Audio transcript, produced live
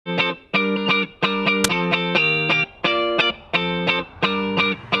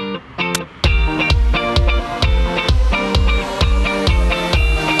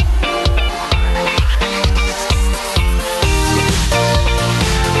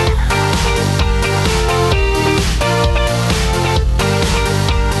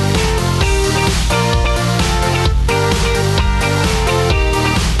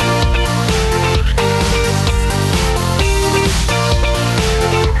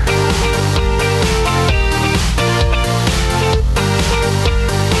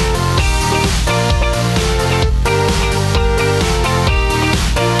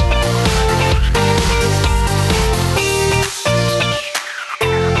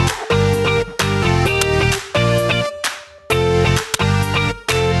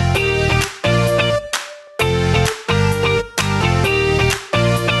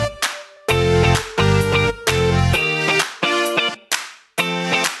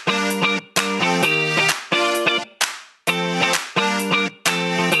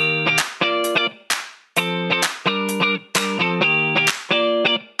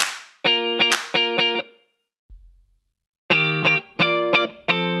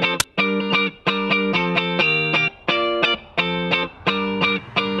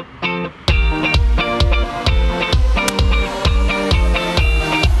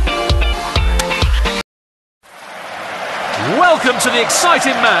to the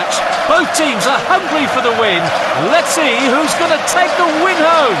exciting match. Both teams are hungry for the win. Let's see who's going to take the win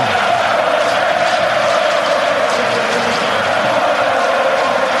home.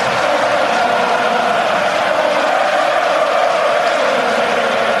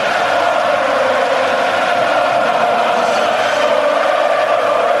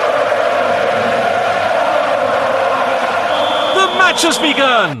 Match has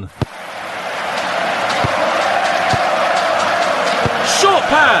begun. Short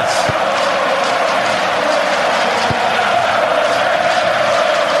pass.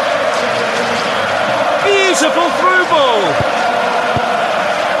 Beautiful through ball.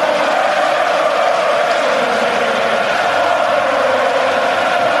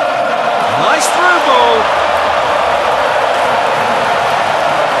 Nice through ball.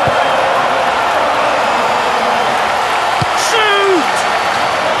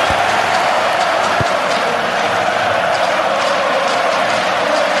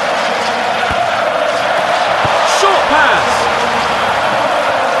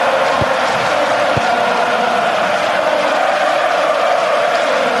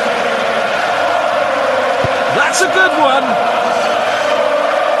 That's a good one.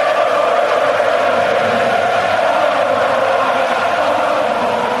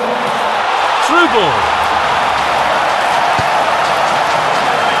 Through ball.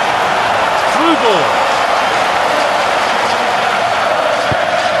 Through ball.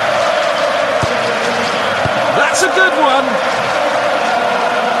 That's a good one.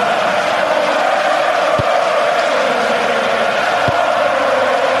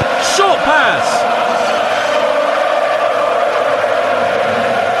 Short pass.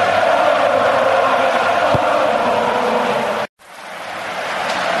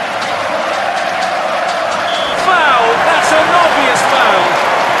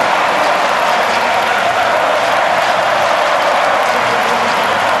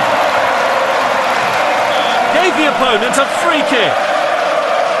 Gave the opponent a free kick.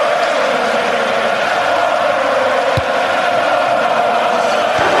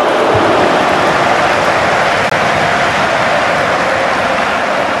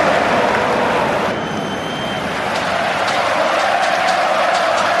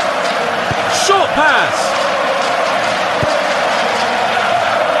 Short pass.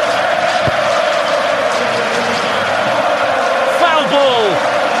 Foul ball.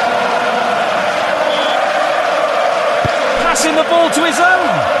 Passing the ball to his own.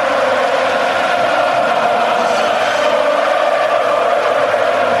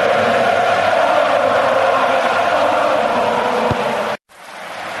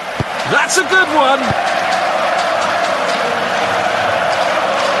 That's a good one.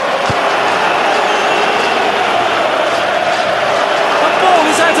 The ball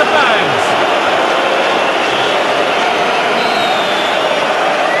is out of bounds.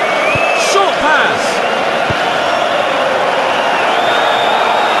 Short pass.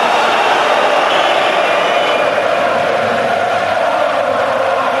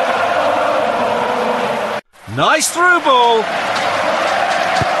 Nice through ball.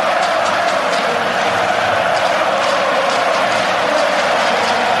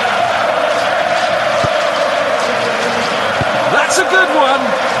 That's a good one.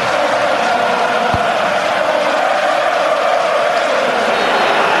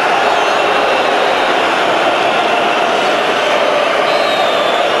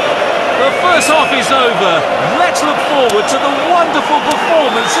 The first half is over. Let's look forward to the wonderful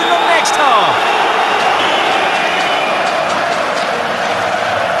performance in the next half.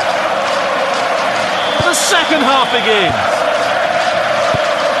 The second half begins.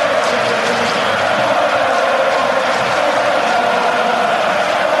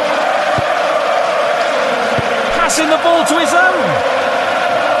 Passing the ball to his own.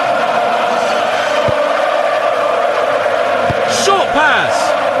 Short pass.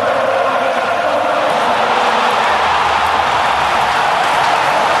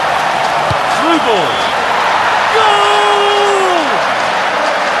 Through ball. Goal!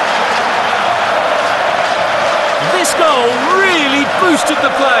 This goal really boosted the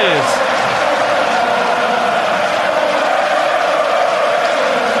players.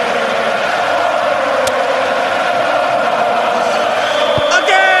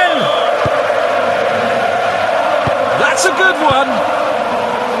 Again! That's a good one.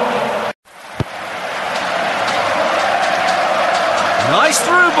 Nice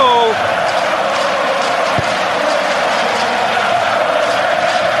through ball.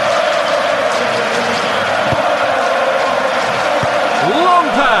 Long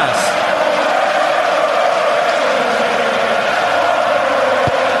pass.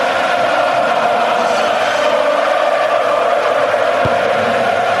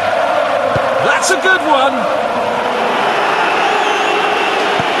 That's a good one.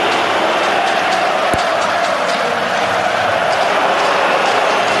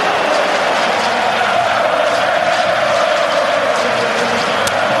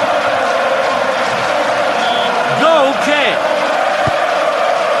 Goal kick.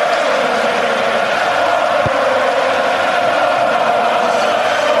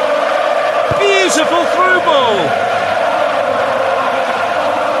 Beautiful through ball.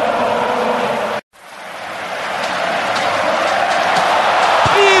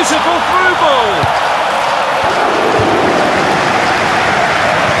 Beautiful through ball.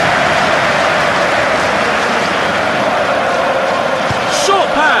 Short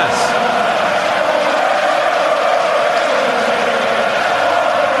pass.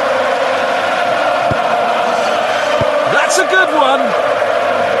 That's a good one.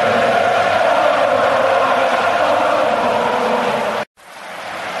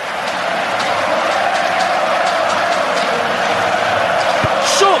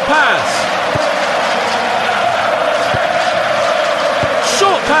 Short pass.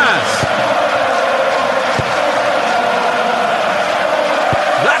 Short pass.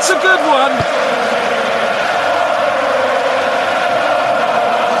 That's a good one.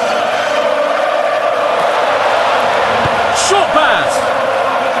 Short pass.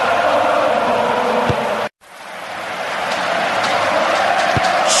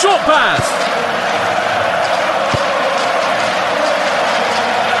 Short pass.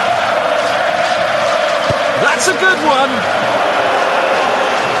 That's a good one.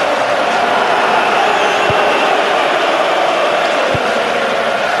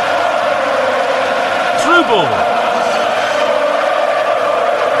 Through ball.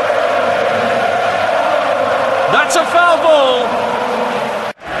 That's a foul ball.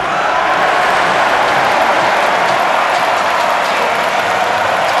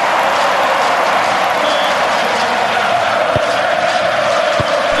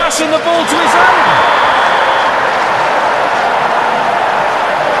 Passing the ball to his hand.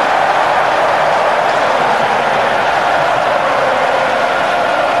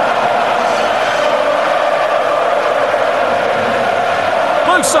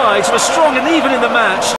 Both sides were strong and even in the match.